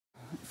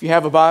If you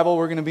have a Bible,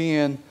 we're going to be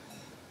in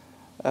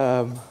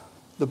the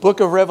book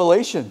of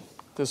Revelation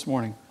this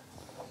morning.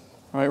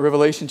 All right,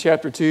 Revelation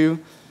chapter 2.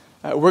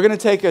 We're going to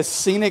take a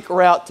scenic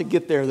route to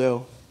get there,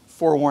 though.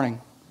 Forewarning.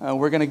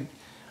 We're going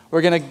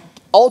to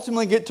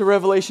ultimately get to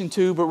Revelation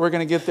 2, but we're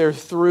going to get there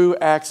through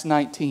Acts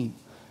 19.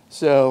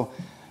 So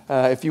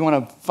if you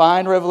want to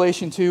find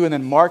Revelation 2 and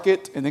then mark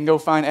it and then go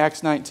find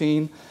Acts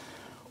 19,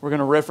 we're going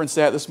to reference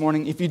that this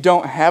morning. If you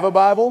don't have a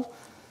Bible,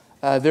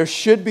 there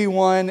should be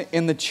one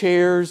in the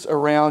chairs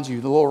around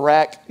you, the little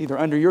rack either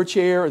under your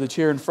chair or the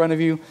chair in front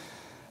of you.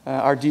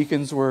 Our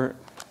deacons were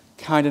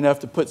kind enough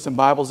to put some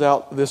Bibles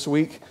out this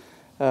week,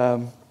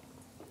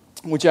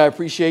 which I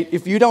appreciate.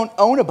 If you don't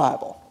own a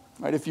Bible,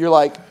 right? If you're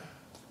like,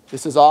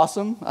 this is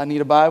awesome, I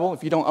need a Bible.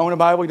 If you don't own a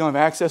Bible, you don't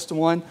have access to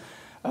one,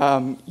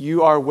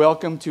 you are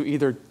welcome to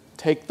either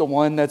take the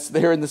one that's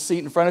there in the seat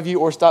in front of you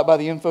or stop by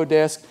the info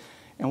desk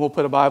and we'll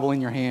put a Bible in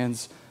your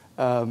hands.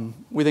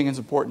 We think it's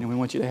important and we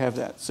want you to have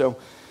that. So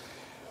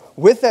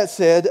with that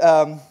said,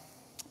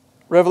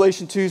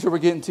 Revelation 2 is where we're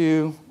getting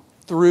to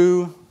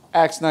through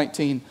Acts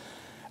 19.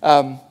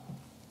 The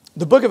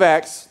book of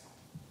Acts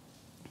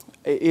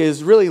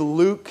is really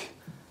Luke.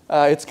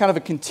 It's kind of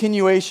a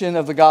continuation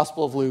of the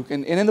Gospel of Luke.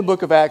 And in the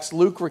book of Acts,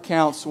 Luke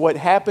recounts what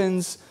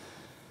happens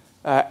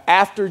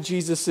after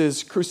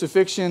Jesus'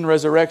 crucifixion,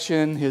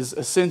 resurrection, his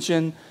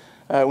ascension,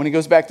 when he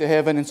goes back to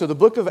heaven. And so the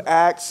book of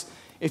Acts,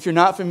 if you're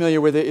not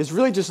familiar with it, is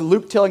really just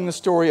Luke telling the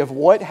story of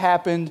what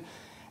happened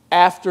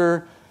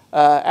after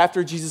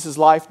Jesus'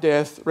 life,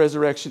 death,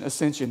 resurrection,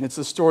 ascension. It's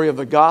the story of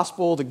the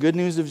gospel, the good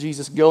news of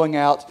Jesus going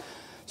out,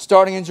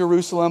 starting in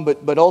Jerusalem,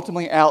 but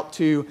ultimately out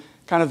to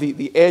kind of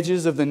the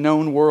edges of the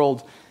known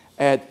world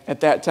at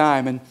that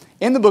time. And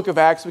in the book of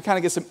Acts, we kind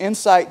of get some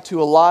insight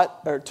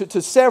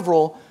to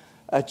several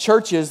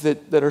churches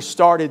that are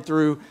started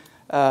through,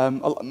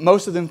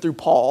 most of them through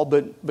Paul,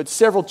 but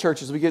several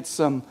churches. We get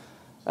some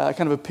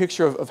kind of a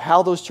picture of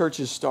how those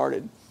churches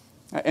started.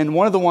 And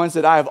one of the ones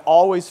that I have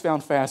always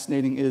found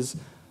fascinating is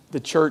the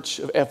church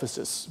of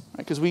Ephesus,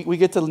 because we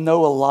get to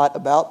know a lot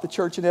about the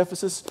church in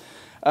Ephesus.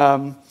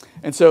 And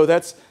so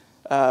that's,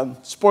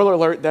 spoiler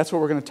alert, that's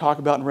what we're going to talk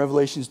about in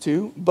Revelations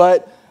 2.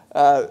 But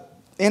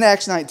in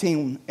Acts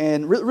 19,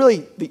 and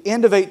really the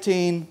end of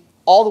 18,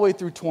 all the way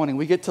through 20,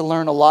 we get to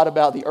learn a lot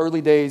about the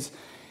early days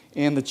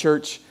in the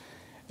church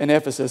in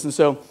Ephesus. And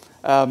so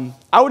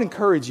I would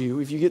encourage you,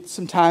 if you get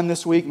some time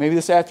this week, maybe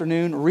this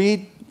afternoon,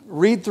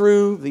 read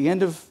through the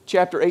end of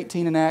chapter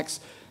 18 in Acts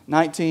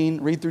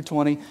 19, read through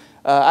 20.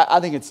 I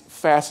think it's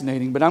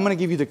fascinating, but I'm going to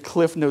give you the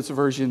Cliff Notes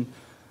version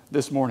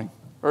this morning,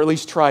 or at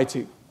least try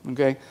to,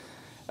 okay?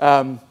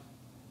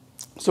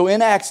 So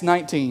in Acts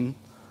 19,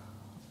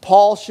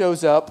 Paul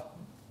shows up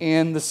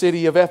in the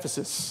city of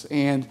Ephesus,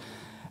 and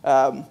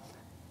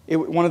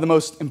one of the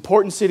most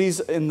important cities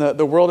in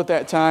the world at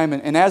that time.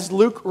 And as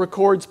Luke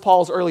records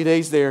Paul's early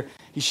days there,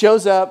 he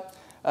shows up,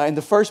 and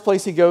the first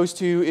place he goes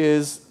to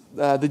is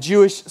the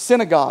Jewish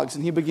synagogues,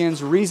 and he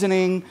begins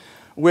reasoning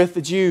with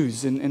the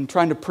Jews and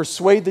trying to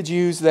persuade the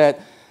Jews that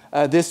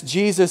this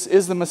Jesus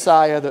is the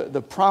Messiah,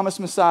 the promised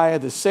Messiah,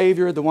 the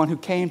Savior, the one who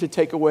came to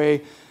take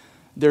away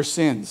their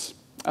sins.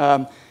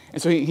 And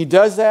so he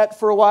does that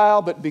for a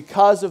while, but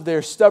because of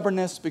their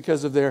stubbornness,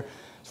 because of their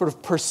sort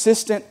of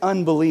persistent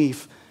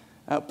unbelief,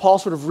 Paul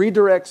sort of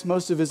redirects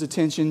most of his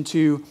attention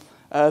to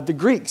the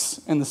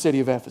Greeks in the city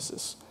of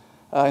Ephesus.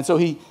 And so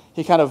he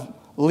kind of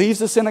leaves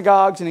the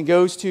synagogues and he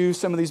goes to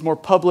some of these more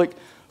public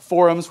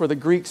forums where the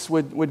Greeks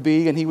would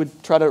be, and he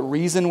would try to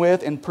reason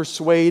with and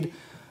persuade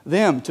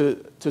them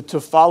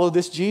to follow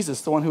this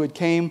Jesus, the one who had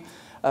came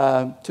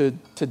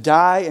to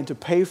die and to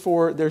pay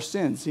for their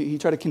sins. He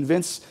tried to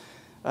convince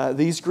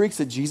these Greeks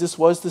that Jesus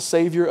was the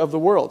Savior of the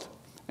world.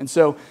 And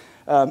so,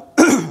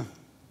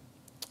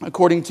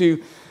 according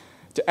to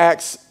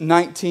Acts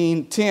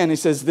 19:10, he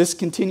says, this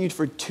continued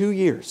for 2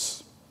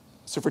 years.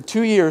 So for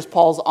 2 years,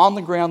 Paul's on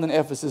the ground in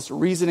Ephesus,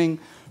 reasoning,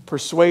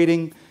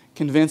 persuading,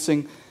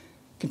 convincing.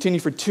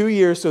 Continued for 2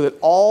 years so that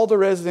all the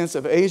residents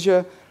of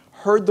Asia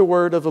heard the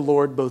word of the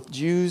Lord, both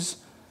Jews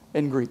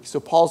and Greeks.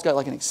 So Paul's got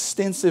like an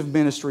extensive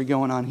ministry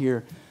going on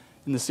here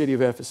in the city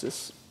of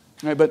Ephesus.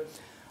 All right, but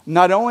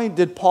not only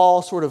did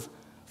Paul sort of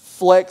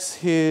flex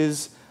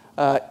his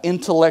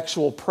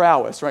intellectual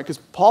prowess, right? Because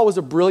Paul was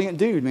a brilliant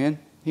dude, man.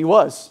 He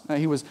was.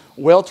 He was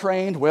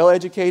well-trained,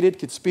 well-educated,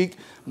 could speak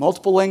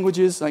multiple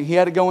languages. Like, he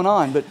had it going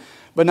on.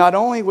 But not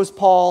only was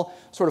Paul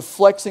sort of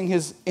flexing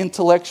his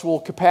intellectual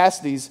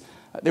capacities,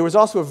 there was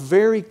also a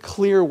very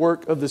clear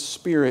work of the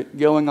Spirit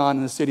going on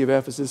in the city of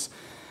Ephesus,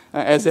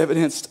 as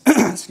evidenced,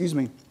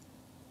 the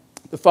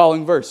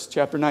following verse,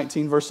 chapter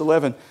 19, verse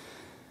 11. It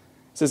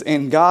says,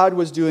 and God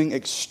was doing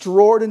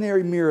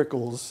extraordinary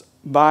miracles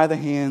by the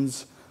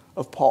hands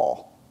of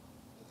Paul.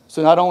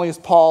 So not only is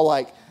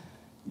Paul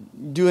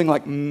doing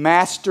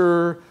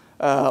master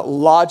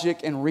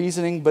logic and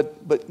reasoning,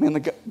 but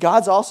man,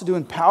 God's also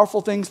doing powerful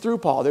things through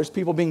Paul. There's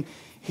people being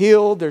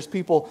healed. There's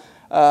people,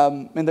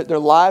 and that their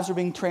lives are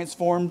being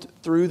transformed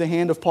through the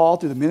hand of Paul,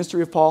 through the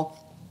ministry of Paul.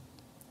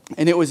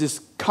 And it was this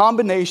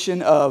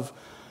combination of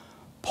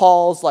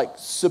Paul's like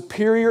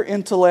superior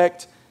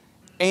intellect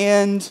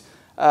and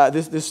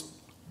this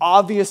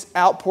obvious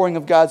outpouring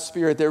of God's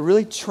Spirit that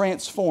really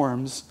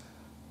transforms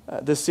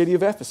the city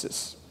of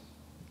Ephesus.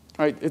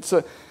 All right,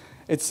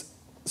 it's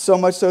so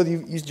much so that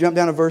you jump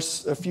down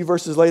a few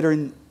verses later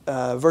in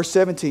verse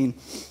 17.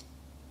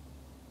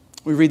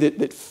 We read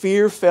that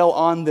fear fell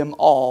on them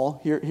all,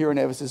 here in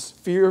Ephesus.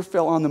 Fear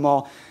fell on them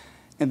all,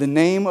 and the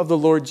name of the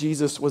Lord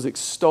Jesus was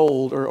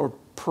extolled or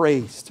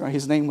praised. Right?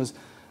 His name was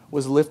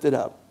lifted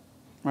up.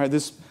 Right?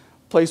 This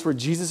place where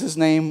Jesus'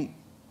 name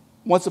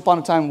once upon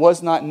a time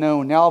was not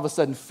known. Now all of a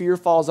sudden fear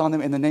falls on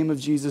them, and the name of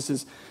Jesus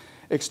is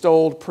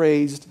extolled,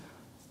 praised,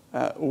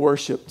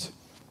 worshipped.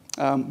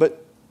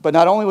 But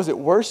not only was it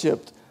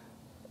worshipped,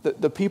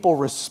 the people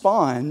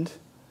respond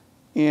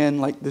in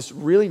like this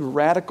really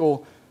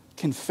radical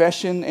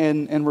confession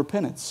and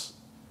repentance.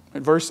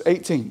 In verse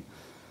 18, it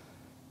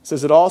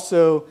says that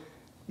also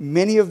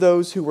many of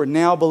those who were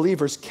now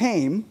believers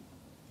came.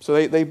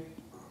 So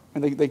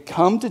they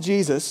come to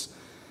Jesus.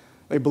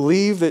 They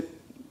believe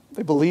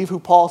who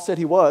Paul said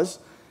he was.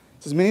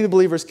 It says many of the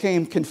believers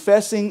came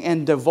confessing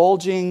and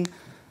divulging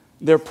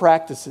their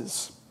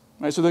practices.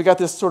 Right? So they've got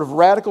this sort of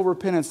radical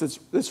repentance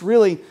that's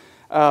really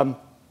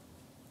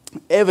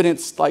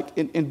evidenced like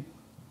in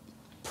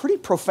pretty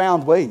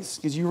profound ways.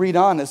 Because you read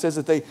on, it says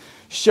that they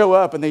show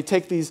up and they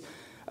take these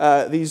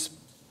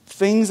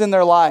things in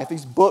their life,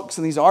 these books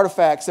and these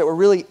artifacts that were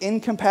really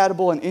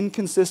incompatible and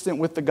inconsistent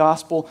with the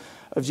gospel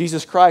of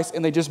Jesus Christ,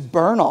 and they just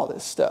burn all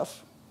this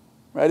stuff.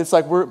 Right? It's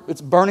like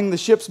it's burning the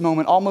ships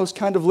moment, almost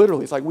kind of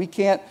literally. It's like we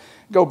can't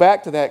go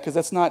back to that because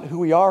that's not who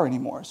we are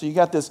anymore. So you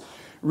got this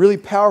really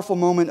powerful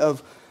moment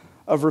of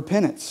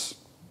repentance.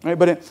 Right?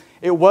 But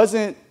it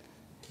wasn't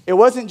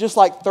just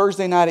like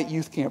Thursday night at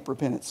youth camp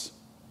repentance.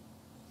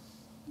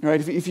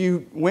 Right? If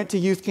you went to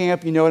youth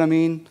camp, you know what I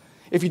mean.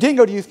 If you didn't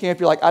go to youth camp,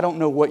 you're like, I don't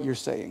know what you're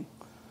saying.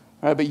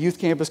 Right? But youth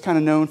camp is kind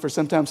of known for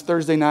sometimes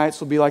Thursday nights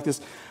will be like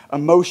this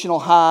emotional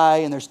high,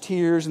 and there's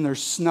tears and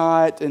there's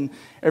snot, and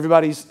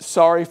everybody's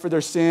sorry for their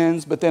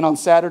sins. But then on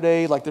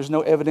Saturday, like there's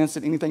no evidence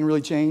that anything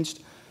really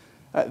changed.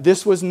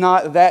 This was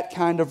not that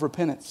kind of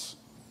repentance.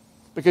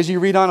 Because you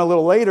read on a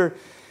little later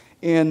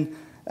in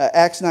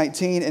Acts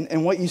 19,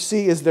 and what you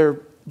see is their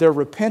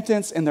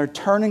repentance and their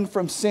turning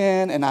from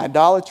sin and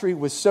idolatry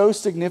was so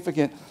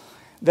significant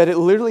that it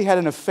literally had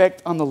an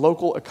effect on the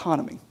local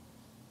economy.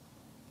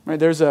 Right?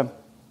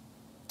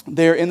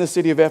 There in the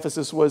city of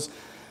Ephesus was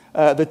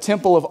the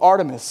temple of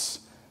Artemis,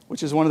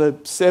 which is one of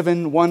the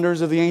 7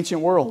 wonders of the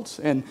ancient world.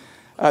 And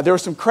there were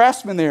some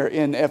craftsmen there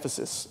in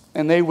Ephesus,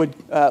 and they would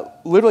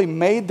literally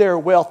made their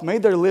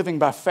living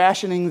by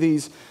fashioning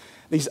these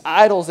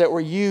idols that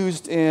were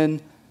used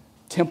in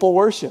temple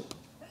worship.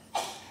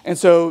 And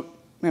so,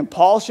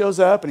 Paul shows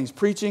up, and he's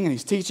preaching, and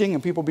he's teaching,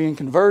 and people being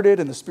converted,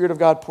 and the Spirit of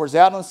God pours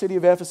out on the city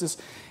of Ephesus,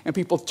 and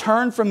people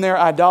turn from their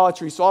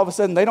idolatry. So all of a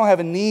sudden, they don't have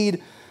a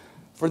need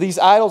for these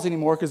idols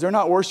anymore because they're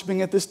not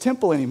worshiping at this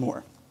temple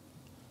anymore.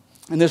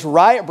 And this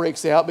riot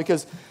breaks out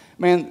because,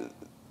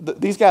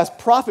 these guys'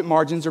 profit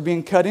margins are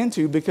being cut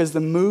into because the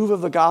move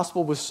of the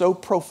gospel was so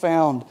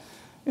profound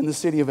in the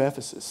city of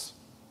Ephesus.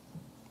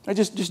 It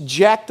just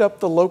jacked up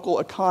the local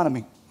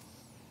economy.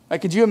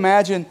 Like, could you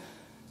imagine,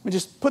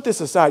 just put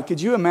this aside,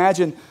 could you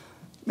imagine,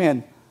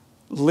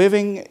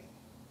 living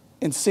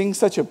and seeing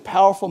such a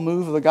powerful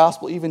move of the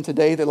gospel even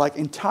today that like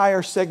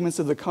entire segments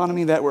of the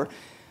economy that were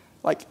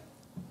like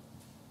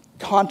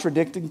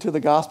contradicting to the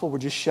gospel were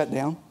just shut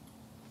down?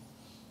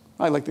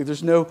 Like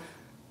there's no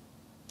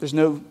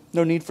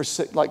need for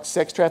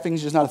sex trafficking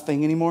is just not a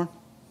thing anymore.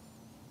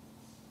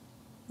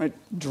 Right?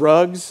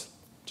 Drugs,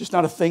 just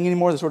not a thing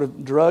anymore. The sort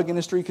of drug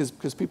industry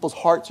because people's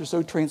hearts are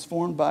so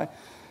transformed by.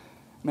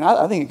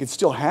 I think it could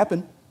still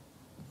happen.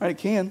 Right? It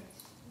can.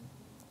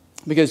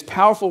 Because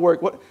powerful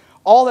work.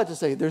 All that to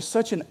say, there's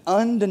such an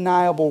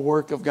undeniable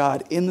work of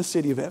God in the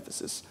city of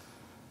Ephesus.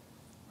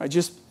 Right?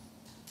 Just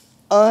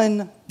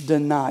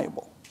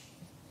undeniable.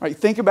 Right?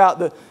 Think about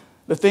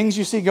the things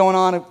you see going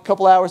on a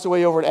couple hours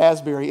away over at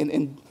Asbury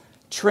and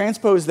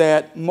transpose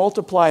that,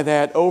 multiply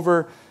that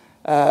over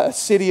a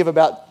city of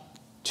about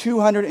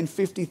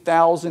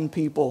 250,000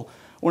 people,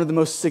 one of the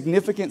most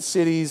significant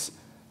cities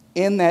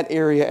in that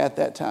area at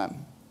that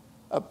time.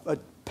 A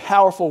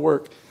powerful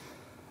work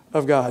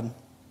of God.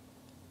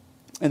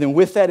 And then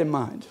with that in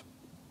mind,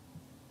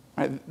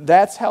 right,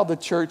 that's how the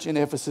church in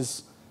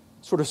Ephesus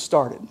sort of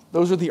started.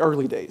 Those are the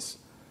early days.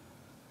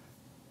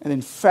 And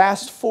then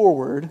fast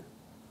forward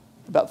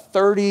about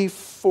 30,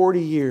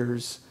 40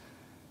 years,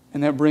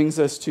 and that brings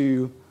us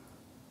to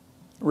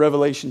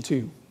Revelation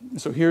 2.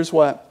 And so here's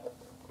what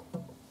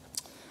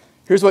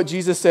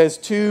Jesus says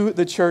to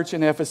the church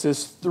in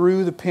Ephesus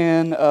through the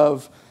pen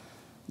of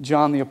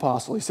John the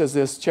Apostle. He says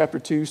this, chapter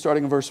 2,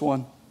 starting in verse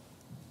 1.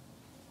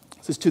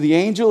 It says, "To the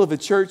angel of the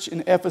church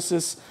in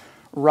Ephesus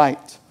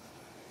write,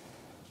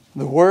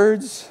 the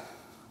words..."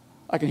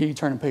 I can hear you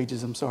turning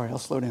pages. I'm sorry. I'll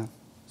slow down.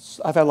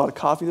 I've had a lot of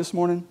coffee this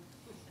morning.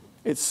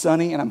 It's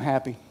sunny and I'm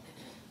happy.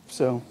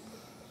 So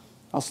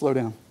I'll slow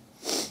down.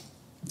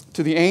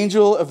 "To the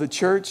angel of the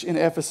church in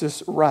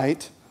Ephesus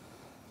write,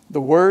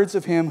 the words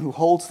of him who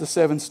holds the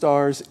 7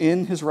 stars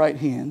in his right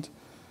hand,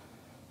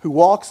 who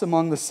walks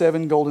among the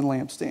 7 golden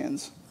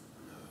lampstands.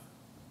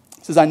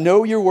 It says, I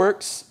know your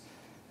works,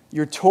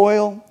 your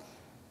toil,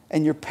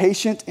 and your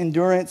patient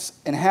endurance,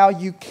 and how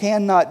you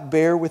cannot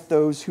bear with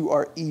those who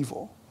are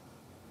evil,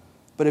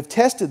 but have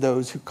tested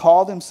those who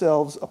call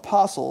themselves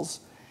apostles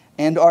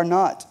and are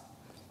not,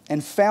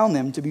 and found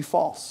them to be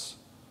false.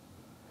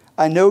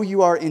 I know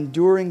you are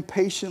enduring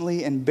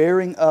patiently and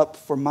bearing up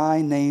for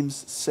my name's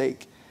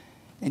sake,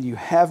 and you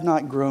have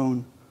not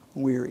grown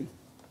weary.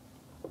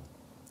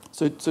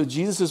 So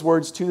Jesus'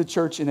 words to the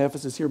church in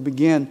Ephesus here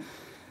begin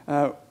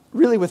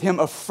really with him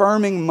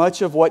affirming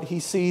much of what he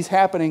sees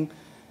happening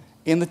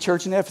in the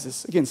church in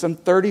Ephesus. Again, some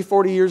 30,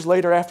 40 years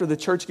later after the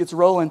church gets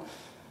rolling,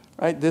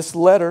 right, this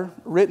letter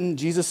written,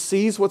 Jesus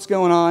sees what's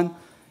going on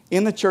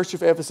in the church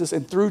of Ephesus,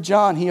 and through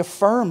John, he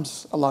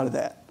affirms a lot of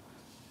that.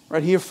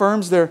 Right? He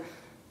affirms their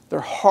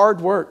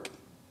hard work.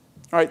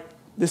 Right?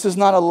 This is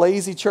not a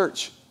lazy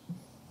church.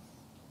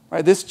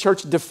 Right? This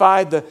church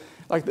defied the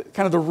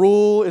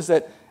rule is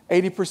that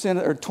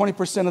 80% or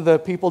 20% of the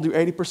people do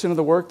 80% of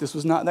the work. This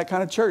was not that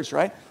kind of church,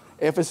 right?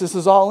 Ephesus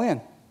is all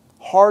in.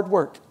 Hard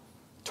work,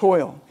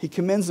 toil. He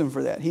commends them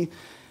for that.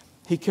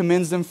 He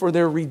commends them for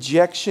their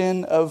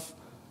rejection of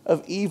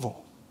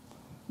evil,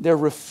 their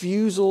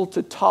refusal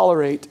to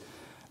tolerate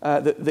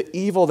the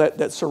evil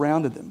that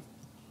surrounded them.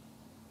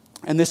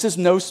 And this is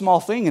no small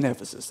thing in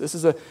Ephesus. This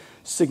is a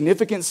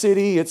significant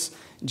city. It's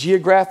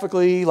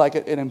geographically like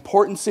an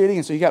important city,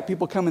 and so you got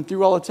people coming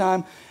through all the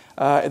time.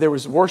 There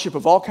was worship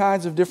of all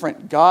kinds of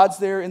different gods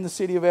there in the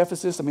city of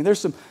Ephesus. I mean,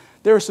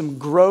 there are some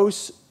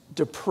gross,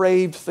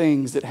 depraved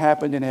things that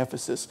happened in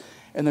Ephesus,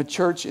 and the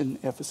church in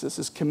Ephesus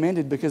is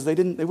commended because they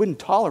wouldn't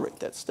tolerate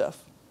that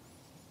stuff,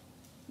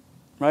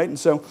 right? And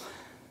so,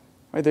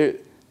 right,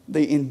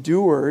 they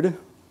endured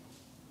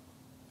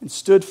and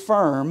stood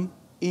firm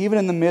even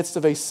in the midst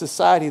of a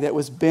society that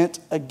was bent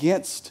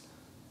against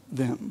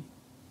them.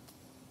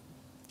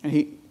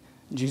 And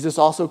Jesus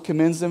also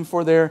commends them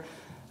for their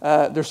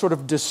sort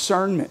of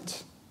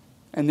discernment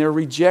and their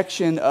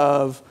rejection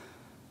of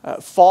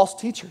false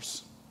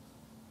teachers.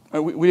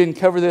 We didn't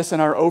cover this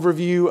in our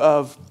overview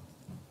of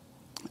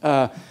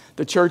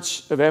the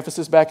church of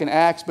Ephesus back in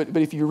Acts, but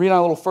if you read on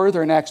a little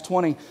further in Acts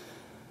 20,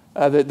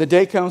 the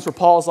day comes where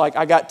Paul's like,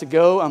 I got to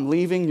go, I'm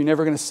leaving, you're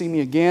never going to see me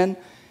again.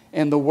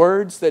 And the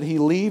words that he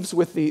leaves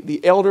with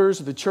the elders,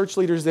 the church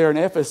leaders there in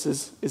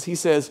Ephesus, is he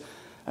says,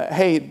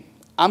 hey,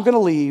 I'm going to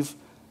leave.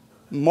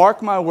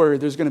 Mark my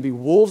word, there's going to be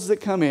wolves that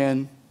come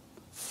in,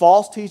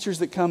 false teachers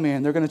that come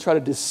in. They're going to try to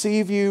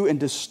deceive you and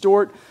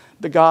distort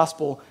the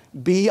gospel.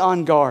 Be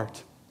on guard.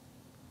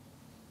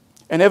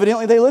 And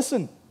evidently they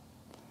listen.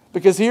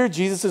 Because here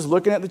Jesus is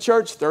looking at the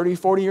church 30,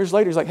 40 years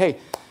later. He's like, hey,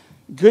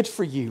 good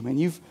for you, man.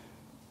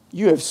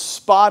 You have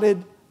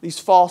spotted these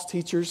false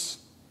teachers,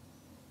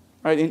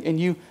 right? And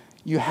you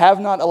have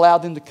not allowed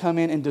them to come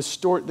in and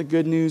distort the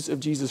good news of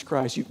Jesus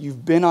Christ.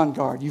 You've been on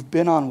guard. You've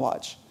been on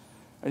watch.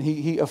 And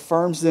he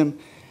affirms them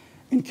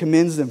and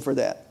commends them for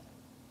that.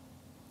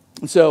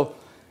 And so,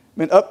 I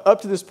mean,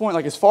 up to this point,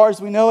 like as far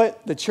as we know it,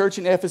 the church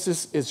in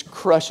Ephesus is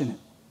crushing it,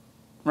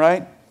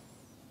 right?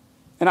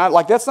 And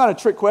that's not a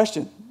trick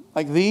question.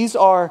 Like these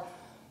are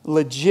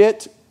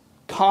legit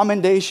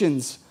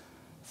commendations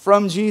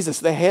from Jesus,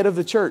 the head of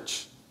the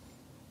church.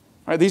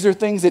 Right? These are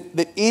things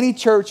that any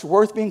church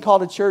worth being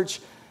called a church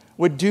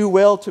would do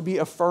well to be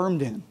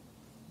affirmed in.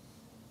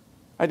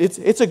 Right?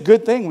 It's a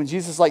good thing when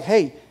Jesus is like,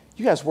 hey,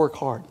 you guys work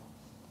hard.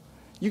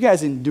 You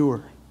guys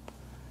endure.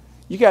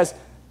 You guys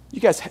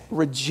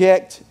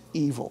reject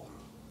evil.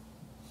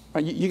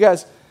 Right? You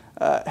guys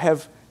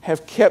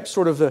have kept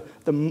sort of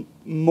the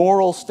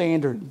moral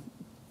standard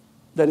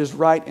that is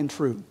right and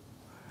true.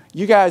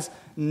 You guys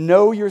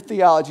know your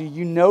theology,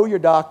 you know your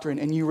doctrine,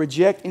 and you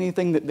reject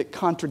anything that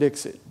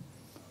contradicts it.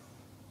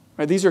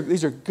 Right? These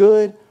are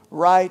good,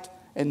 right,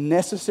 and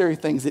necessary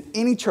things that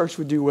any church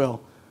would do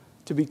well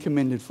to be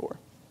commended for.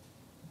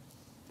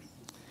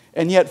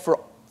 And yet, for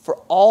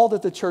all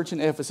that the church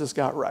in Ephesus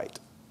got right,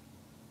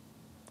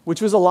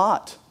 which was a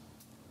lot,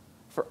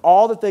 for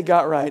all that they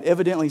got right,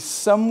 evidently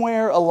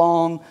somewhere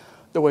along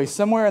the way,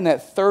 somewhere in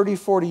that 30,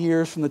 40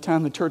 years from the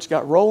time the church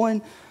got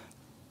rolling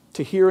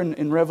to here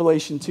in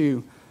Revelation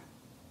 2,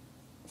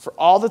 for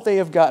all that they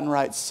have gotten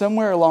right,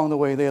 somewhere along the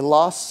way, they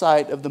lost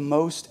sight of the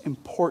most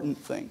important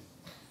thing.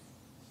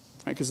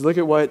 Because look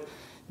at what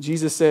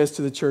Jesus says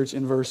to the church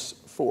in verse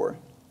 4.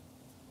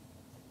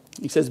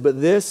 He says, but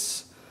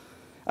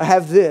I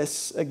have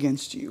this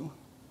against you,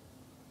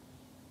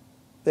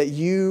 that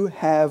you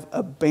have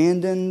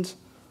abandoned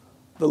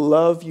the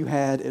love you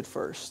had at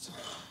first.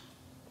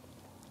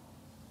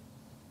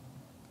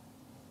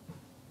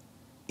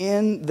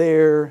 In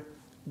their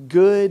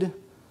good,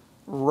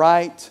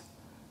 right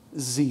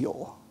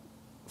zeal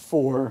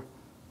for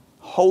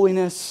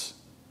holiness,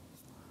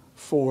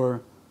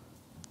 for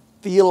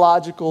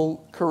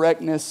theological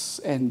correctness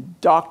and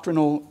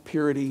doctrinal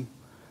purity,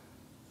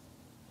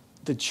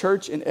 the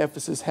church in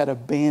Ephesus had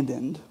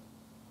abandoned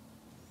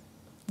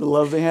the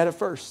love they had at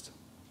first.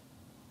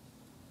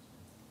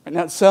 Right?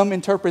 Now, some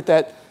interpret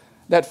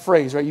that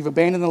phrase, right? You've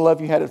abandoned the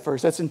love you had at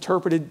first. That's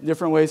interpreted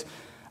different ways.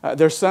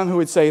 There's some who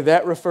would say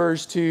that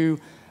refers to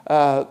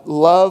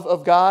love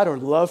of God or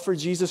love for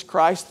Jesus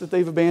Christ that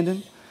they've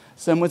abandoned.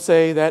 Some would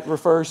say that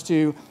refers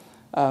to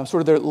sort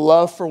of their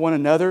love for one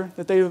another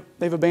that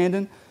they've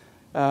abandoned.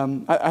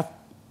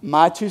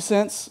 My 2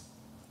 cents,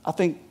 I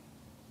think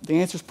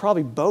the answer is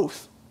probably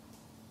both.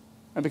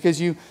 Right?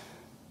 Because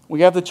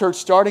we have the church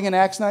starting in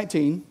Acts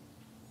 19,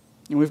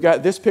 and we've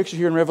got this picture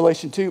here in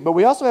Revelation 2, but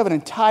we also have an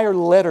entire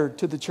letter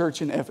to the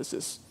church in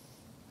Ephesus,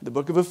 the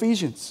book of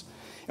Ephesians.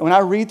 And when I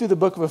read through the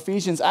book of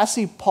Ephesians, I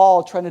see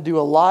Paul trying to do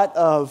a lot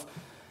of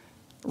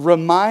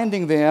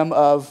reminding them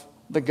of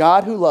the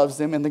God who loves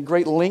them and the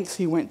great lengths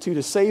he went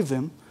to save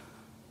them.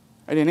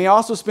 And he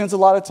also spends a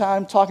lot of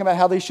time talking about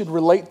how they should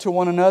relate to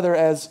one another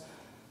as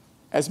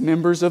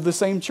members of the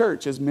same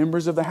church, as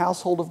members of the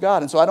household of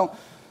God. And so I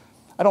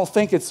don't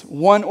think it's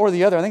one or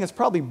the other. I think it's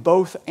probably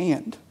both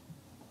and.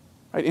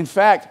 Right? In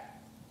fact,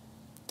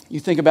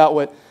 you think about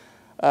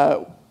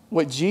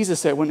what Jesus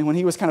said when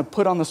he was kind of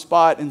put on the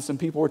spot and some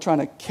people were trying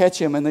to catch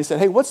him and they said,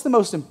 hey, what's the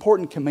most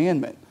important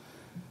commandment?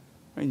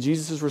 And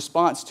Jesus'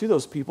 response to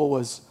those people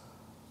was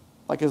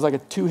like a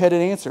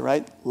two-headed answer,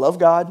 right? Love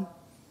God,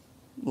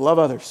 love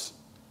others.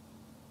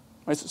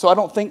 Right? So I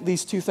don't think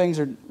these two things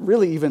are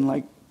really even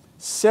like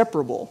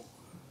separable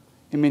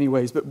in many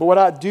ways. But what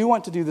I do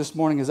want to do this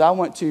morning is I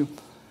want to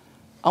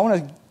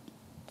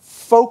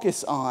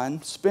focus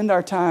on, spend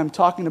our time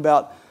talking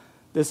about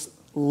this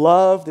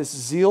love, this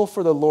zeal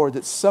for the Lord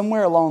that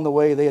somewhere along the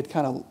way they'd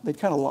kind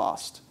of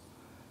lost.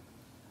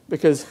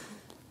 Because,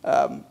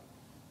 and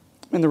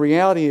the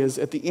reality is,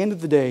 at the end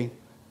of the day,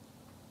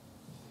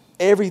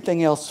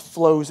 everything else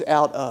flows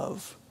out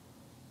of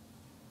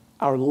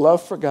our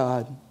love for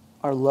God,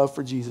 our love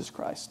for Jesus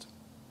Christ.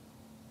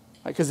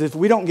 Because if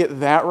we don't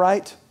get that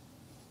right,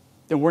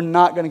 then we're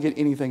not going to get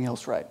anything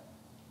else right.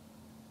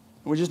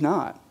 We're just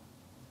not.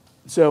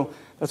 So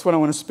that's what I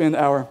want to spend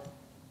our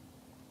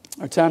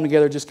time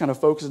together just kind of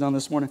focusing on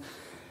this morning.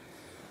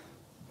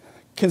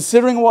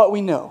 Considering what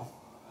we know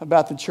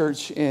about the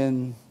church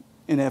in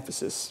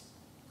Ephesus,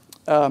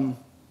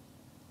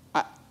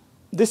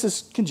 this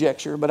is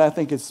conjecture, but I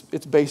think it's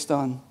based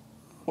on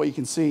what you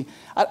can see.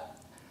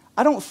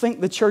 I don't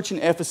think the church in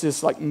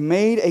Ephesus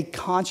made a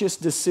conscious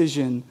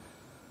decision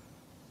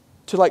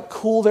to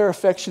cool their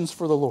affections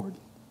for the Lord.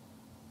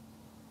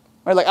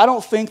 Right? I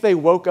don't think they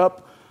woke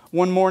up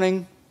one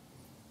morning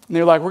and they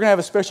were like, we're going to have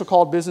a special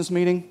called business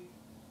meeting.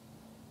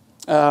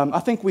 I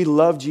think we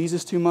love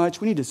Jesus too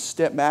much. We need to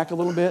step back a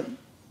little bit.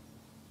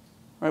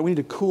 Right? We need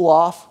to cool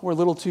off. We're a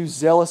little too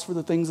zealous for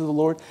the things of the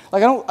Lord. I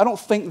don't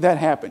think that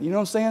happened. You know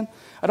what I'm saying?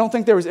 I don't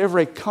think there was ever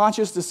a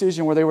conscious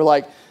decision where they were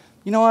like,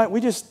 you know what, we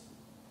just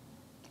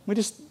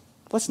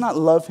let's not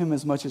love him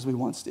as much as we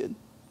once did.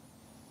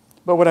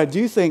 But what I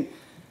do think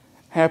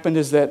happened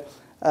is that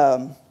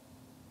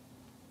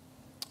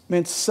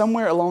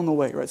somewhere along the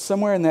way, right?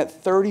 Somewhere in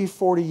that 30,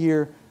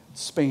 40-year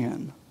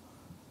span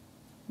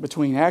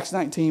between Acts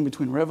 19,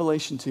 between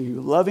Revelation 2,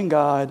 loving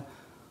God,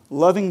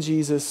 loving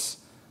Jesus,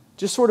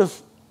 just sort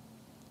of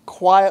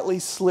quietly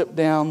slipped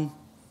down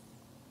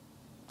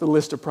the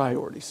list of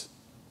priorities.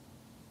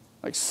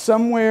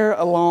 Somewhere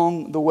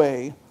along the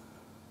way,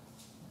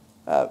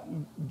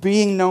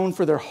 being known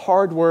for their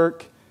hard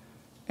work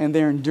and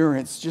their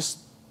endurance just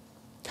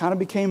kind of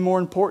became more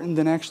important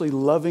than actually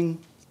loving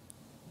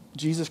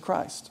Jesus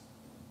Christ.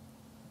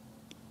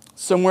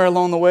 Somewhere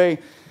along the way,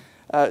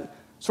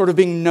 sort of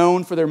being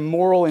known for their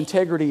moral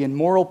integrity and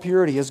moral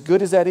purity, as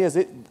good as that is,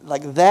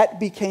 that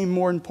became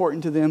more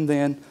important to them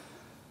than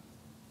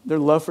their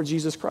love for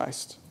Jesus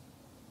Christ.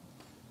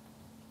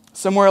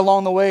 Somewhere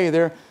along the way,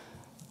 their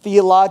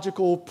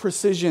theological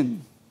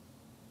precision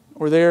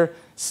or their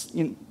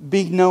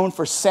being known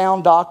for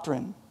sound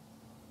doctrine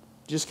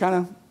just kind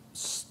of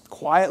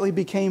quietly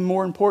became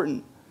more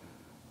important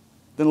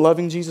than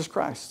loving Jesus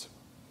Christ.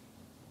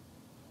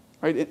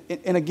 Right?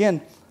 And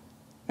again,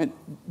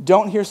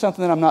 don't hear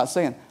something that I'm not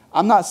saying.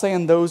 I'm not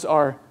saying those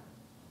are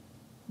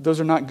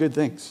not good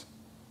things.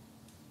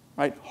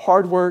 Right?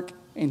 Hard work,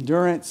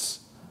 endurance,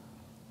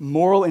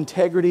 moral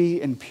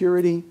integrity and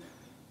purity,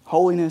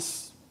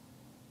 holiness,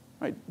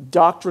 right?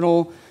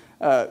 Doctrinal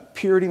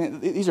purity.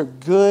 These are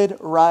good,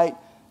 right,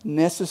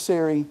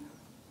 necessary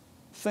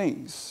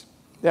things.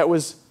 That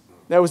was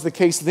the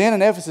case then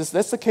in Ephesus.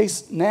 That's the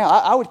case now.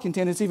 I would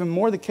contend it's even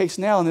more the case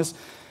now in this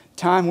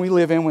time we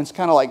live in when it's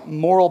kind of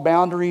moral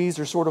boundaries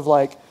are sort of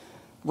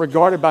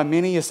regarded by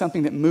many as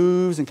something that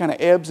moves and kind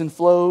of ebbs and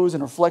flows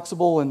and are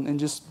flexible and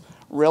just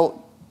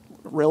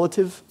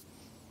relative.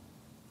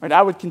 Right?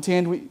 I would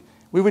contend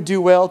we would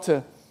do well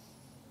to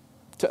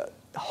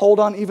hold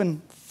on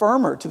even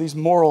firmer to these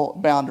moral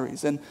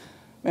boundaries and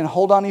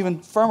hold on even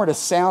firmer to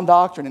sound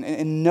doctrine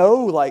and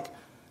know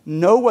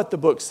what the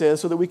book says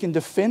so that we can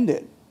defend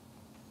it.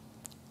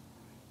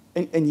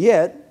 And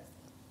yet,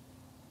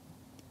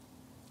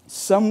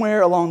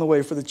 somewhere along the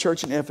way for the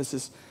church in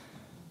Ephesus,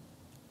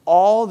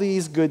 all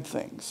these good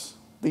things,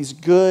 these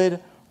good,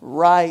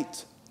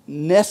 right,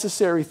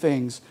 necessary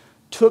things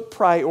took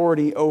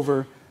priority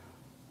over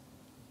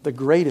the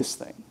greatest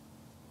thing,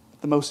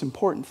 the most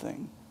important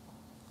thing.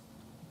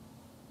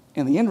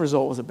 And the end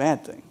result was a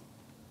bad thing.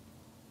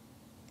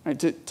 Right?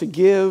 To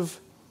give,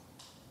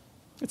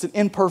 it's an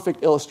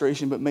imperfect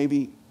illustration, but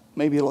maybe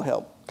it'll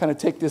help. Kind of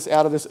take this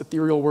out of this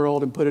ethereal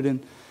world and put it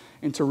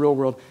into real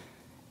world.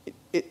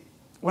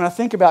 When I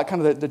think about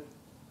kind of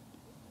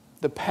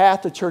the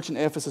path the church in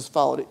Ephesus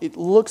followed, it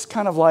looks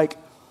kind of like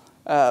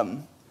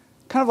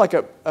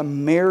a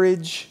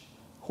marriage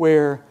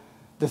where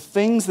the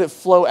things that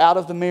flow out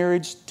of the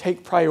marriage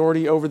take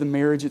priority over the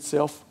marriage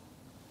itself.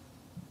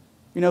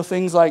 You know,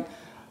 things like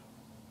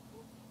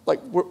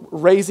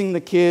raising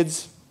the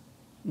kids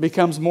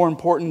becomes more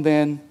important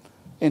than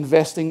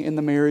investing in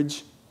the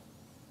marriage,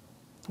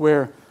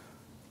 where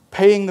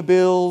paying the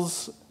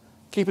bills,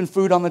 keeping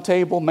food on the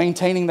table,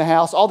 maintaining the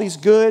house, all these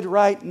good,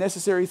 right,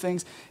 necessary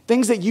things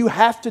that you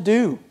have to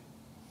do.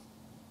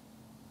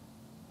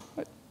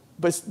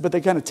 But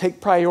they kind of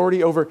take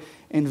priority over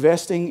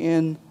investing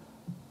in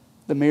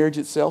the marriage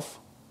itself.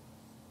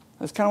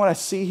 That's kind of what I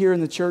see here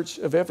in the church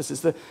of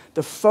Ephesus.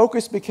 The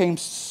focus became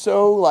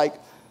so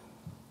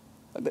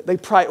they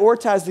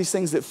prioritized these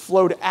things that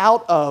flowed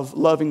out of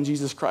loving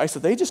Jesus Christ,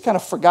 that they just kind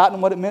of forgotten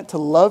what it meant to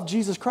love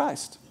Jesus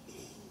Christ.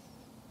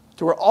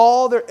 To where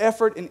all their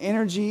effort and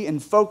energy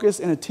and focus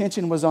and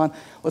attention was on,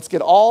 let's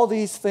get all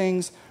these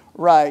things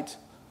right.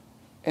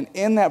 And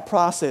in that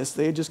process,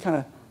 they had just kind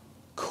of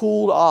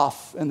cooled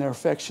off in their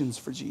affections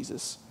for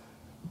Jesus,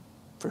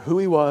 for who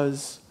he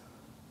was,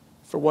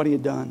 for what he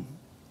had done.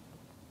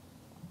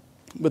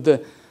 But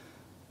the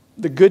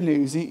good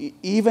news,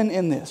 even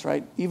in this,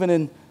 right, even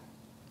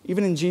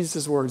in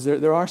Jesus' words,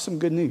 there are some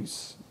good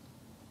news.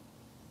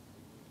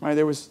 Right?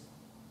 There's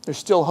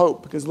still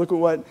hope, because look at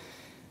what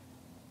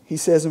he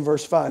says in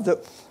verse 5.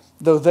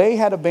 Though they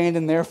had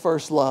abandoned their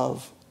first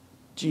love,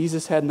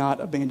 Jesus had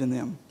not abandoned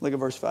them. Look at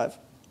verse 5.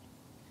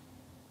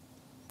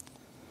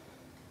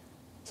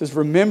 It says,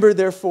 remember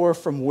therefore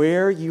from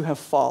where you have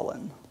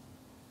fallen.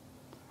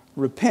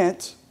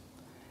 Repent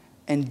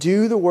and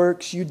do the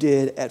works you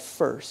did at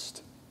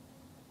first.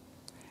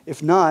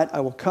 If not, I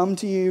will come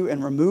to you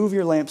and remove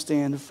your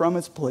lampstand from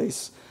its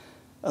place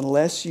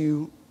unless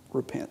you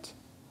repent.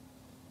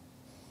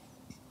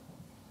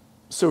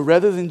 So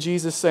rather than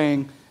Jesus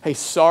saying, hey,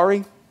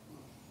 sorry,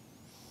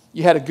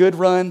 you had a good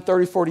run,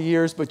 30, 40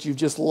 years, but you've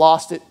just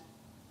lost it,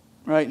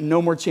 right?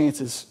 No more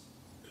chances.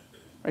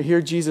 Right here,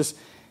 Jesus,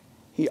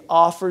 he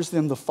offers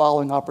them the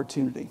following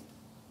opportunity.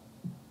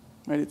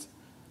 Right? It's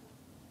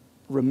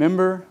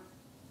remember,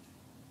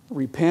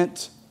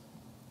 repent,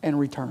 and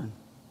return.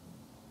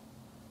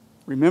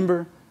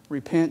 Remember,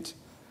 repent,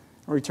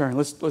 and return.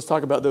 Let's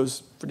talk about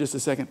those for just a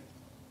second.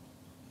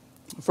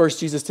 First,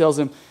 Jesus tells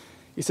them,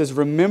 he says,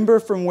 remember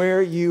from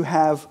where you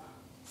have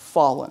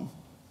fallen.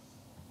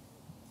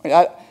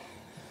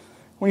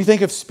 When you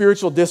think of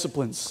spiritual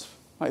disciplines,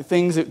 right,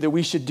 things that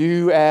we should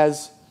do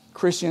as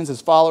Christians, as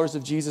followers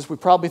of Jesus, we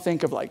probably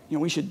think of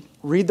we should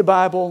read the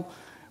Bible,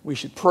 we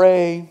should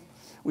pray,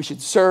 we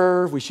should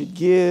serve, we should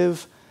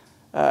give.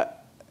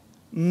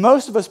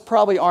 Most of us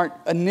probably aren't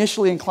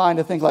initially inclined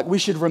to think we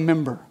should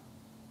remember.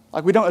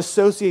 We don't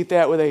associate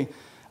that with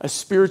a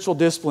spiritual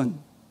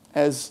discipline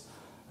as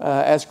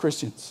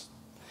Christians.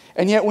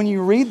 And yet when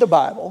you read the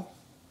Bible,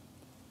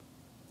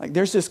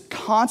 there's this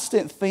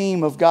constant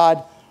theme of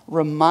God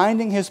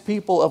reminding his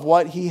people of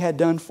what he had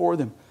done for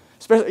them.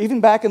 Especially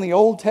even back in the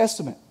Old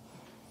Testament.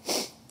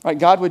 Right?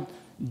 God would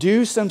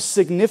do some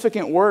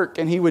significant work,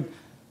 and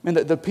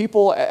the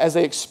people, as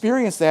they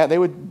experienced that, they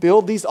would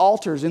build these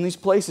altars in these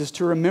places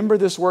to remember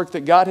this work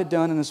that God had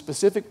done in a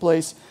specific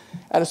place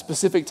at a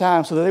specific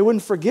time so that they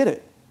wouldn't forget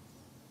it.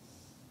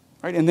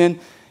 Right? And then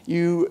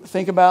you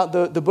think about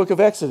the book of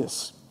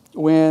Exodus,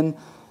 when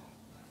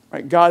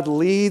God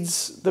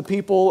leads the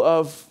people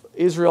of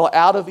Israel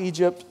out of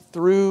Egypt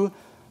through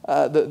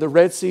the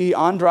Red Sea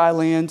on dry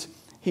land.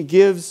 He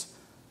gives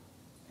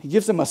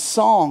them a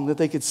song that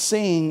they could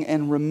sing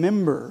and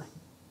remember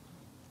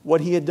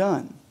what he had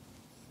done.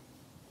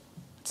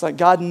 It's like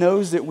God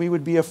knows that we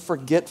would be a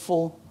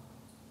forgetful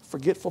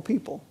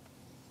people.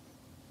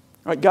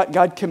 Right?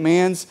 God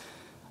commands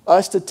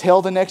us to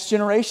tell the next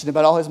generation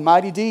about all his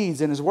mighty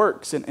deeds and his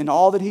works and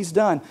all that he's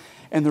done.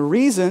 And the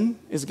reason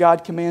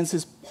God commands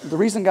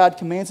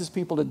his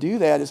people to do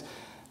that is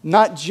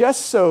not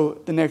just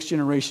so the next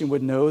generation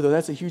would know, though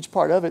that's a huge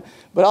part of it,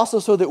 but also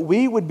so that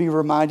we would be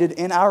reminded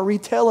in our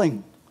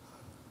retelling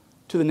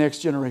to the next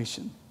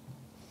generation.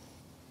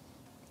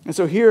 And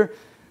so here,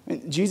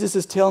 Jesus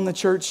is telling the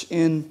church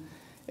in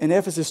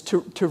Ephesus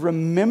to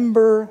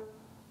remember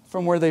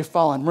from where they've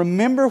fallen.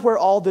 Remember where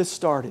all this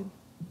started.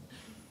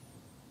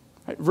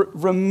 Right?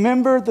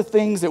 Remember the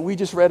things that we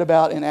just read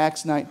about in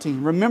Acts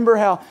 19. Remember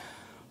how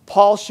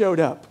Paul showed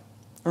up.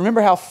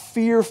 Remember how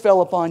fear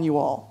fell upon you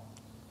all.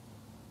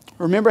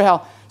 Remember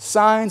how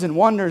signs and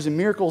wonders and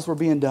miracles were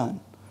being done.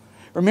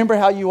 Remember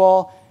how you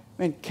all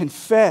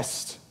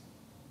confessed,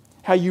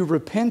 how you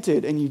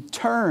repented and you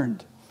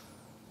turned.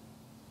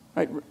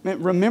 Right?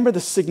 Remember the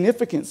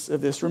significance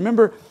of this.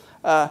 Remember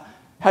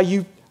how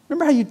you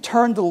Remember how you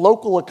turned the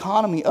local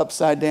economy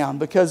upside down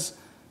because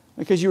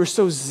you were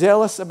so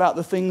zealous about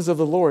the things of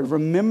the Lord.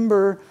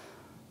 Remember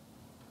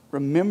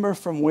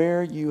from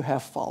where you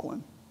have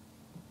fallen.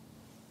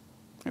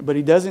 But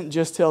he doesn't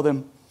just tell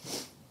them,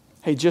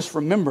 hey, just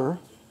remember.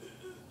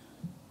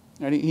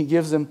 And he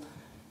gives them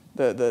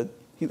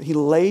he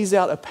lays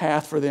out a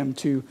path for them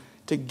to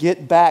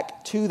get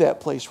back to that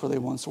place where they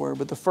once were.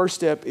 But the first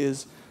step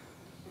is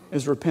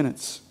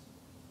repentance.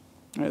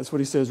 All right, that's what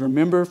he says.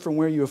 Remember from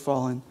where you have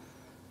fallen.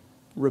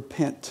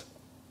 Repent.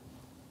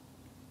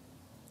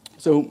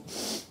 So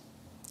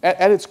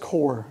at its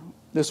core,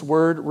 this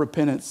word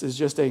repentance is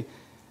just a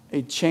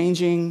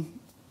changing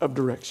of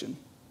direction.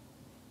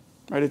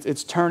 Right?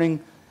 It's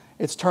turning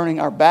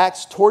our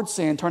backs towards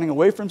sin, turning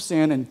away from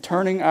sin, and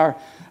turning our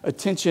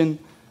attention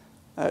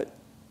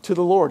to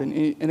the Lord.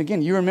 And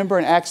again, you remember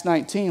in Acts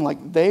 19,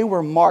 like they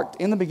were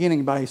marked in the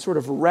beginning by a sort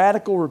of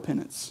radical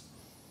repentance.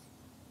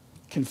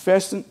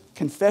 Confession,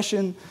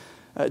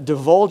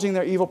 divulging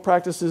their evil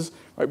practices,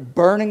 right?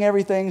 Burning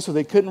everything so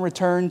they couldn't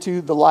return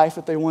to the life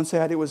that they once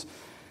had. It was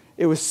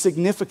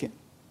significant.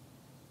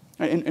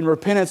 And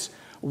repentance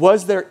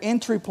was their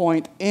entry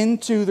point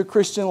into the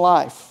Christian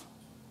life.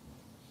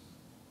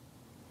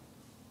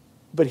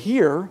 But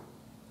here,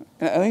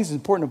 and I think it's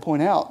important to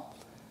point out,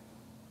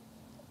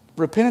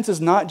 repentance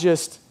is not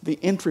just the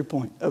entry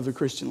point of the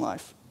Christian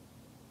life.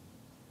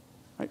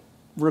 Right?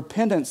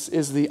 Repentance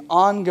is the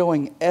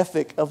ongoing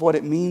ethic of what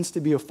it means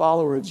to be a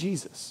follower of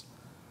Jesus.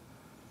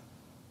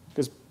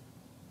 Because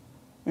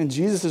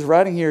Jesus is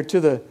writing here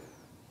to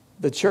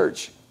the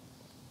church,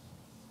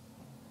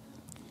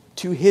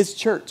 to his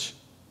church.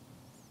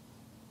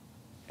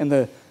 And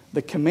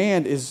the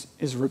command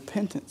is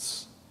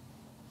repentance.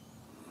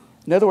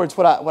 In other words,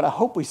 what I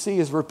hope we see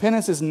is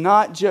repentance is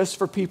not just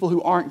for people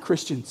who aren't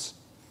Christians.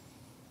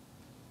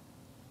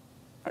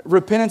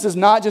 Repentance is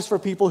not just for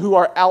people who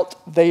are out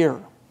there.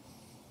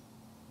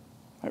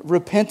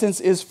 Repentance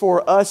is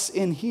for us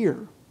in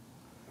here.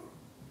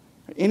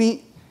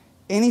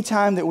 Any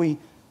time that we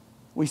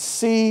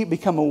see,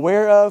 become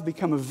aware of,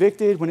 become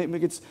evicted, when it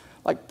gets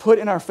like put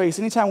in our face,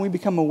 anytime we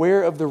become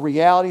aware of the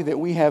reality that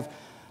we have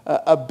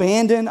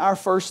abandoned our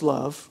first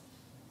love,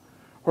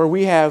 where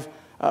we have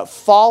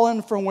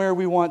fallen from where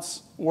we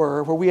once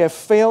were, where we have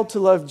failed to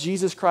love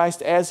Jesus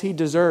Christ as he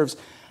deserves,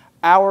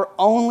 our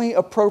only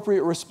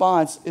appropriate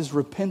response is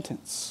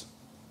repentance.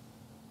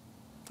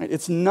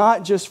 It's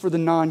not just for the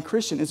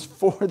non-Christian, it's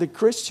for the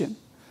Christian.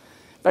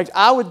 In fact,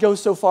 I would go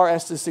so far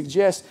as to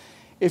suggest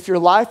if your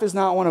life is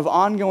not one of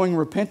ongoing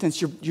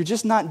repentance, you're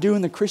just not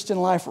doing the Christian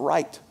life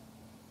right.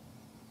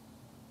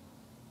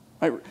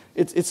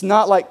 It's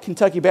not like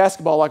Kentucky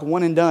basketball, like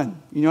one and done.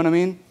 You know what I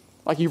mean?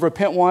 Like you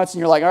repent once and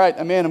you're like, all right,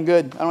 I'm in, I'm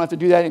good. I don't have to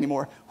do that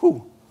anymore.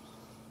 Whew.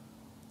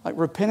 Like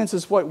repentance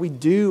is what we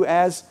do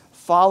as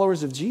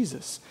followers of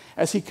Jesus.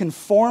 As he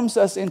conforms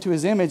us into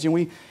his image and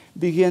we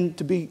begin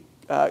to be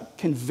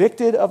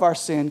convicted of our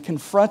sin,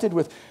 confronted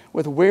with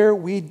where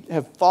we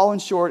have fallen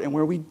short and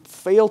where we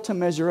fail to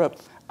measure up,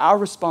 our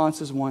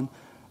response is one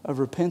of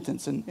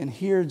repentance. And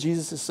here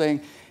Jesus is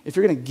saying, if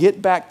you're going to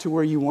get back to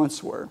where you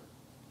once were,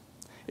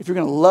 if you're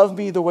going to love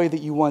me the way that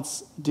you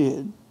once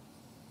did,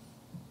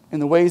 in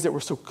the ways that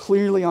were so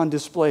clearly on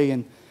display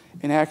in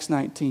Acts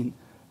 19,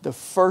 the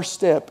first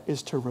step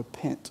is to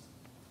repent,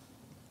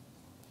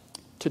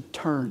 to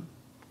turn.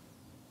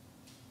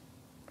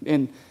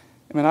 And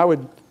I mean, I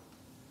would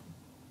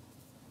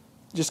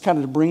just kind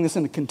of to bring this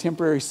into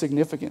contemporary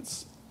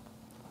significance.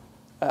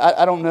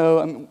 I don't know,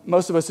 I mean,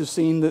 most of us have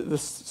seen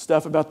this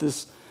stuff about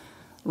this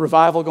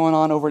revival going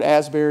on over at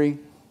Asbury.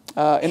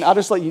 And I'll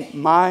just let you,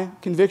 my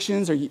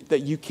convictions are that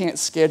you can't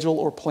schedule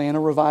or plan a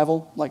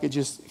revival. Like it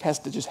has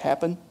to just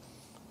happen.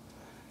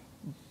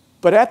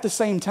 But at the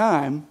same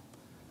time,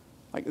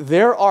 like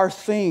there are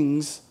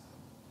things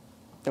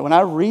that when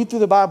I read through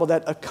the Bible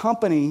that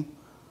accompany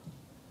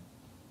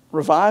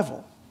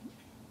revival.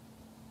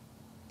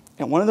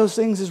 And one of those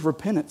things is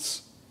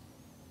repentance.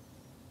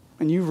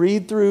 And you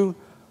read through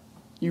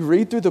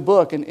the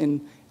book,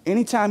 and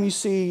anytime you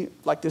see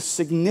like this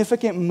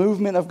significant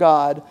movement of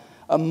God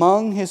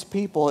among his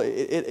people,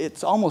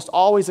 it's almost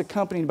always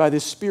accompanied by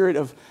this spirit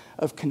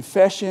of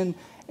confession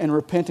and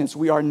repentance.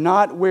 We are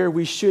not where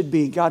we should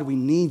be. God, we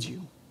need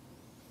you.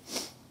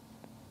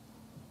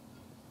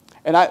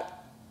 And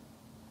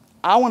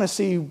I want to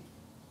see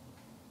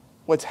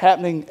what's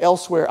happening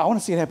elsewhere. I want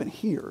to see it happen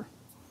here.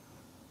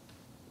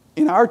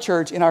 In our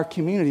church, in our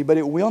community, but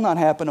it will not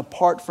happen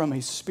apart from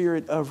a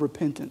spirit of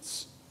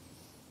repentance.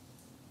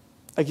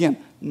 Again,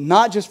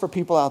 not just for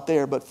people out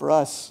there, but for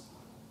us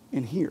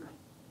in here.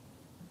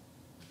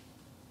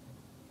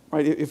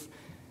 Right?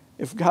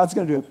 If God's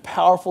going to do a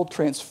powerful,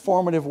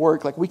 transformative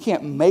work, like we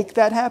can't make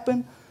that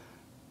happen,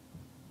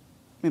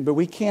 but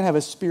we can have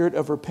a spirit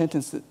of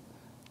repentance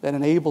that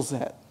enables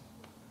that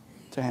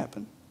to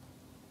happen.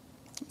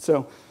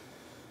 So,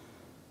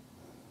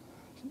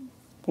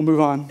 we'll move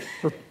on.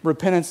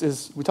 Repentance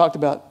is, we talked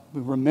about,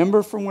 we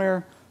remember from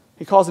where,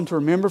 he calls them to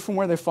remember from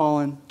where they've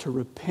fallen, to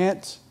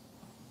repent.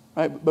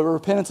 Right? But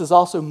repentance is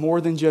also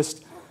more than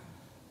just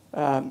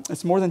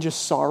It's more than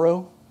just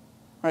sorrow,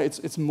 right?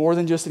 It's more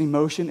than just an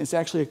emotion. It's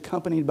actually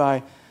accompanied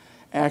by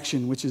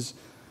action, which is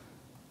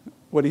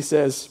what he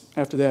says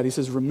after that. He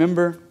says,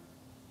 remember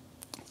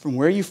from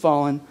where you've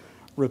fallen,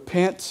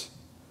 repent,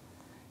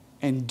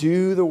 and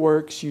do the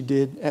works you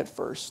did at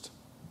first.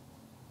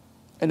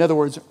 In other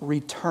words,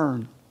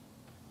 return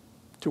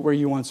to where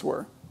you once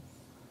were.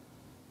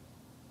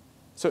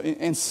 So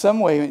in some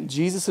way,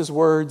 Jesus'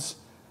 words,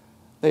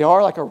 they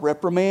are like a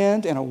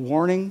reprimand and a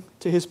warning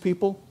to his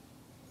people.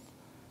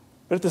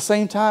 But at the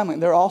same time,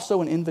 they're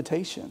also an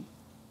invitation.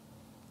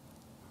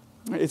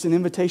 It's an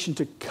invitation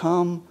to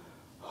come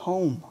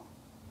home.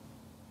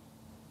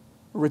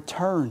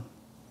 Return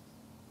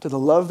to the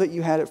love that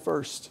you had at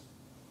first.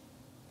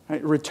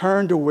 Right?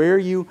 Return to where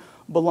you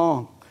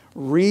belong.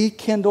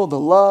 Rekindle the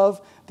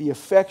love, the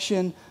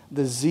affection,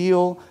 the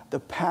zeal, the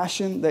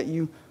passion that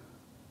you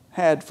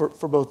had for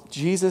both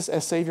Jesus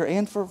as Savior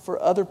and for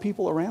other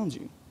people around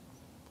you.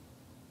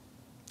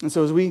 And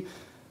so as we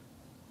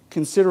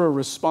consider a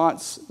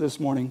response this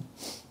morning,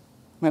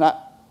 man,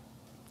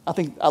 I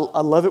think I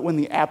love it when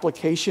the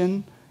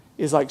application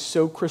is like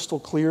so crystal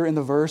clear in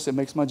the verse, it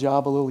makes my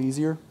job a little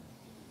easier.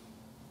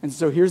 And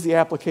so here's the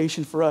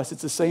application for us.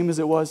 It's the same as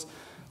it was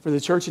for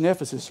the church in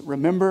Ephesus.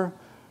 Remember,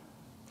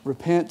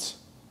 repent,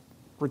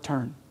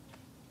 return.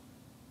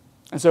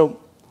 And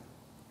so,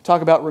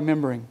 talk about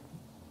remembering.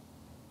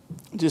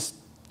 Just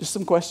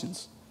some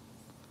questions.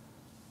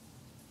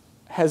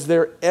 Has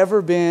there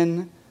ever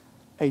been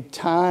a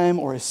time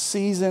or a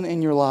season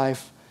in your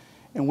life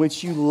in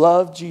which you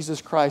loved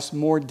Jesus Christ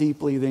more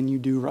deeply than you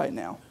do right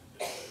now?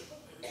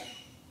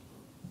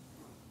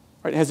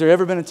 Right? Has there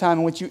ever been a time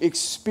in which you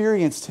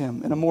experienced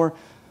Him in a more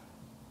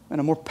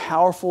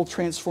powerful,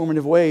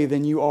 transformative way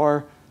than you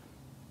are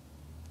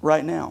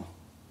right now?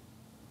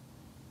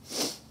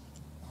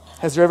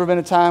 Has there ever been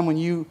a time when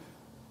you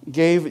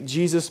gave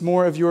Jesus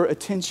more of your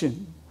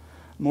attention,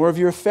 more of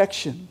your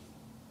affection,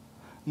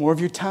 more of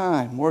your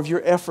time, more of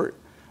your effort,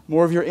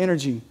 more of your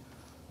energy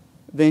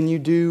than you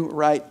do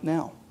right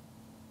now?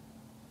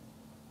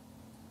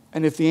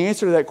 And if the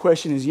answer to that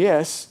question is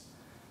yes,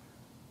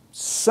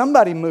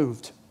 somebody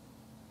moved.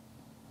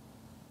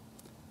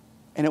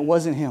 And it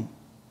wasn't Him.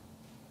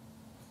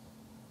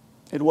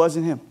 It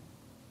wasn't Him.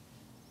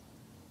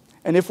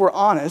 And if we're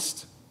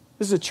honest,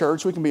 this is a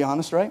church, we can be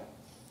honest, right?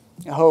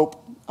 I hope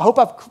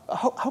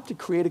to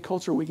create a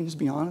culture where we can just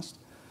be honest.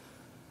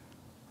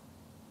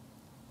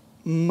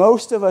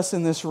 Most of us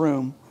in this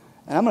room,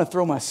 and I'm going to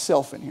throw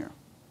myself in here.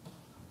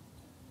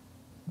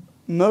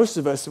 Most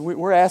of us,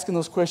 we're asking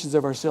those questions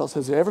of ourselves.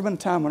 Has there ever been a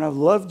time when I've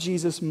loved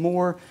Jesus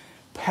more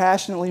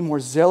passionately,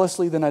 more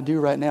zealously than I do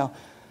right now?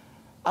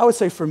 I would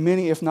say for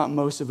many, if not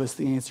most of us,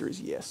 the answer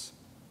is yes.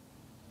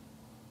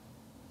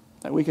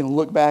 That we can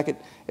look back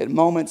at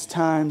moments,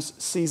 times,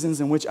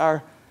 seasons in which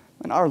our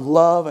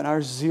love and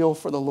our zeal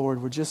for the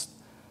Lord were just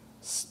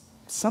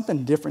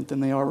something different than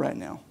they are right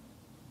now.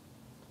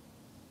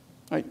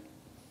 Right?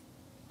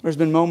 There's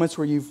been moments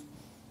where you've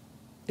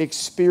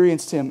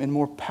experienced Him in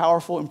more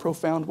powerful and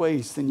profound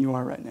ways than you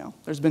are right now.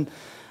 There's been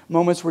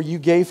moments where you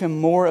gave Him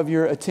more of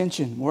your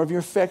attention, more of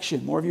your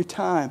affection, more of your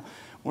time,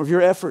 more of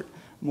your effort,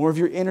 more of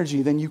your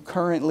energy than you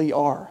currently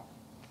are.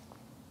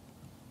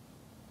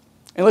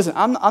 And listen,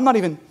 I'm not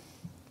even...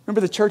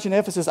 Remember the church in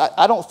Ephesus,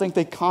 I don't think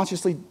they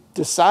consciously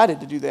decided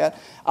to do that.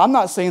 I'm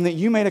not saying that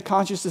you made a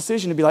conscious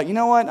decision to be like, you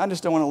know what, I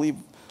just don't want to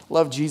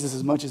love Jesus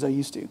as much as I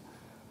used to.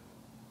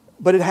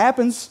 But it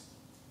happens,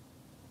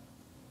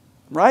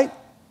 right?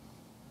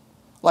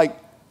 Like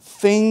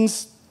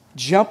things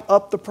jump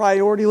up the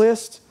priority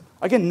list.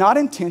 Again, not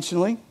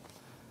intentionally,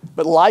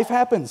 but life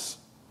happens.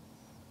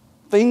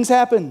 Things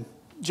happen.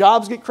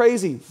 Jobs get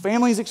crazy.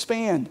 Families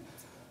expand.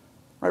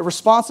 Right?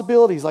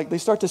 Responsibilities, like they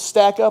start to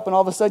stack up, and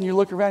all of a sudden you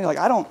look around and you're like,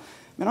 I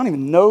don't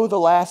even know the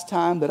last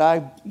time that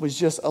I was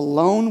just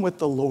alone with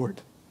the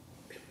Lord.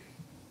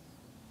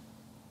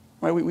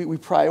 Right? We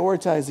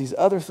prioritize these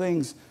other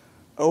things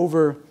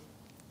over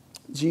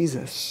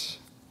Jesus.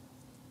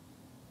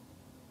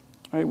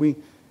 Right?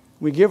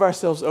 We give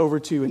ourselves over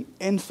to an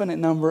infinite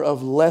number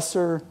of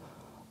lesser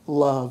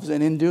loves,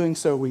 and in doing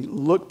so, we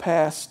look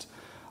past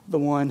the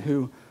one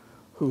who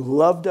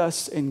loved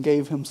us and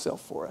gave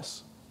Himself for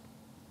us.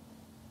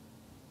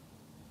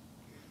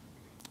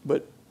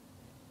 But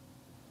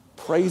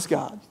praise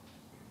God,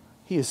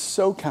 He is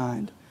so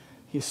kind,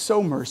 He is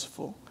so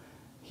merciful,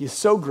 He is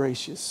so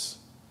gracious,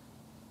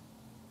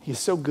 He is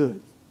so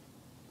good.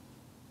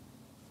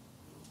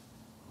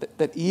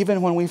 That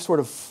even when we've sort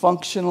of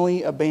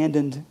functionally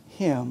abandoned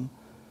Him,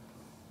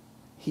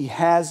 He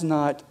has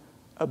not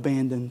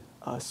abandoned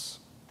us.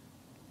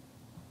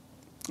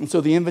 And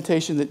so the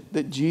invitation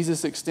that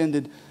Jesus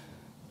extended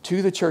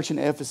to the church in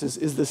Ephesus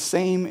is the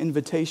same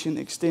invitation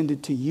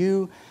extended to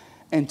you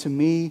and to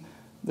me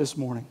this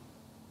morning.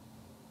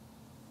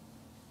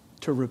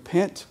 To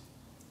repent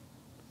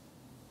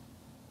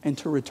and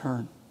to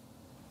return.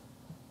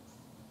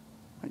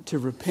 Right? To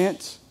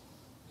repent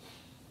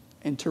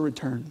and to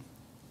return.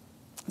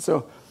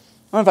 So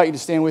I invite you to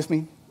stand with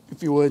me,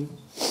 if you would.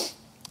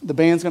 The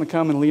band's going to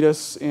come and lead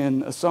us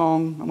in a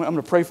song. I'm going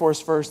to pray for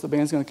us first. The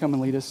band's going to come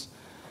and lead us.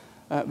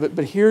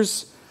 But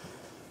here's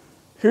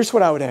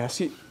what I would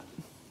ask.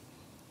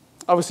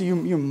 Obviously,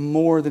 you're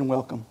more than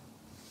welcome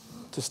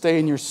to stay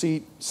in your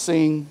seat,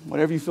 sing,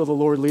 whatever you feel the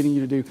Lord leading you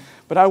to do.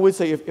 But I would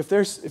say if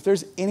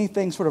there's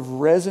anything sort of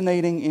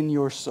resonating in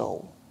your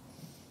soul,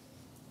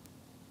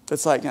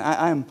 that's like,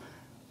 I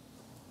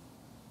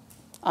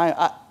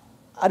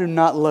do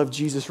not love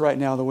Jesus right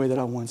now the way that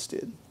I once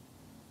did.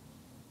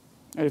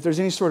 And if there's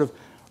any sort of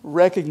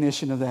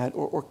recognition of that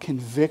or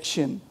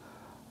conviction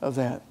of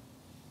that,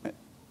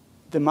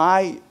 then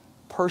my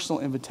personal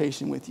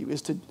invitation with you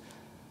is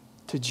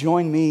to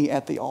join me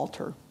at the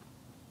altar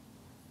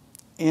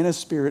in a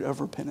spirit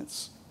of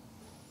repentance,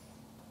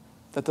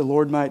 that the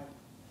Lord might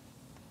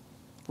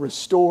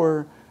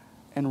restore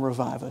and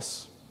revive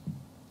us.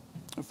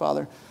 And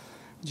Father,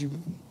 would you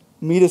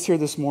meet us here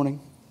this morning?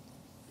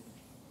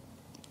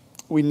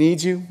 We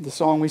need you. The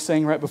song we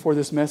sang right before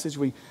this message,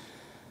 we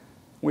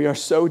are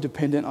so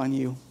dependent on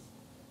you.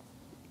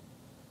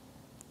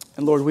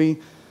 And Lord,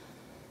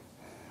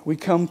 we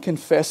come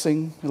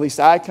confessing, at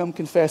least I come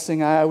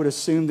confessing, I would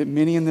assume that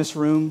many in this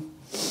room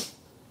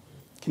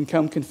can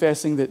come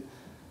confessing that,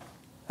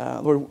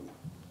 Lord,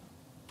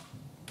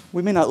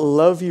 we may not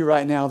love you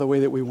right now the way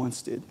that we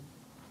once did.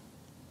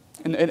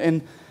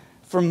 And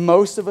for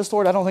most of us,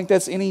 Lord, I don't think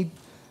that's any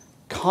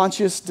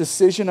conscious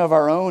decision of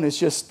our own. It's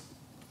just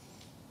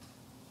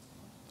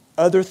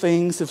other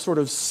things have sort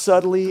of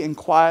subtly and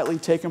quietly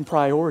taken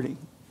priority.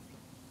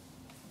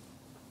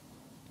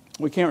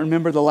 We can't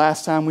remember the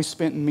last time we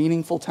spent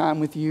meaningful time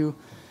with you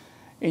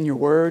in your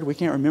word. We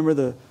can't remember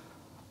the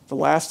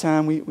last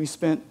time we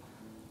spent,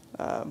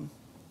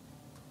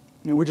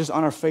 we're just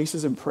on our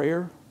faces in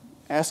prayer,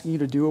 asking you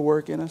to do a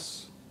work in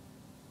us.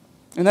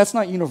 And that's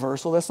not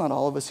universal. That's not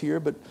all of us here,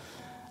 but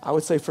I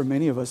would say for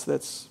many of us,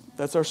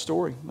 that's our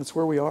story. That's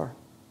where we are.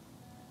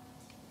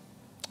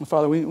 And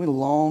Father, we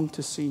long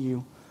to see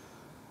you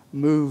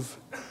move.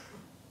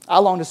 I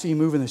long to see you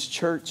move in this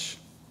church.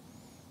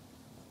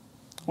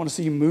 I want to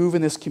see you move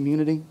in this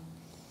community.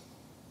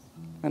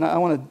 And I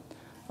want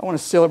to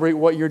celebrate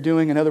what you're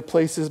doing in other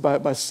places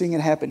by seeing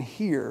it happen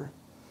here.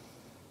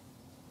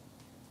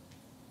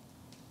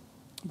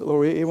 But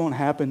Lord, it won't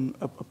happen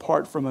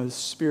apart from a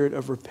spirit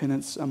of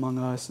repentance among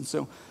us. And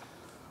so,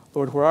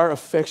 Lord, where our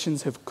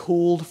affections have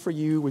cooled for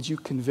you, would you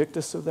convict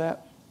us of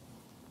that?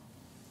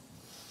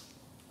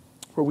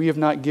 Where we have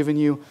not given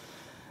you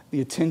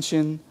the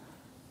attention,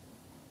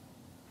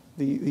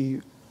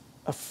 the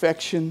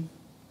affection,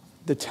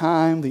 the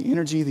time, the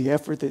energy, the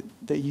effort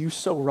that you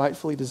so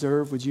rightfully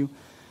deserve, would you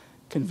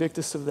convict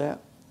us of that?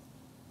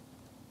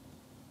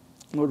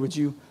 Lord, would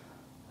you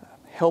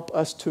help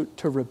us to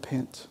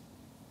repent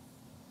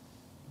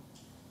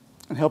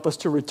and help us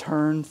to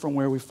return from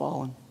where we've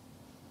fallen.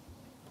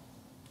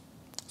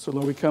 So,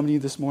 Lord, we come to you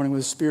this morning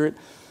with a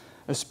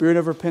spirit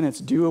of repentance.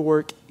 Do a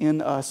work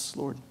in us,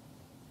 Lord.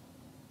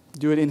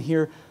 Do it in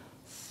here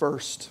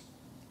first.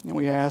 And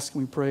we ask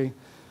and we pray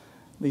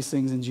these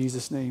things in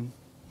Jesus' name.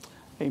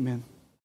 Amen.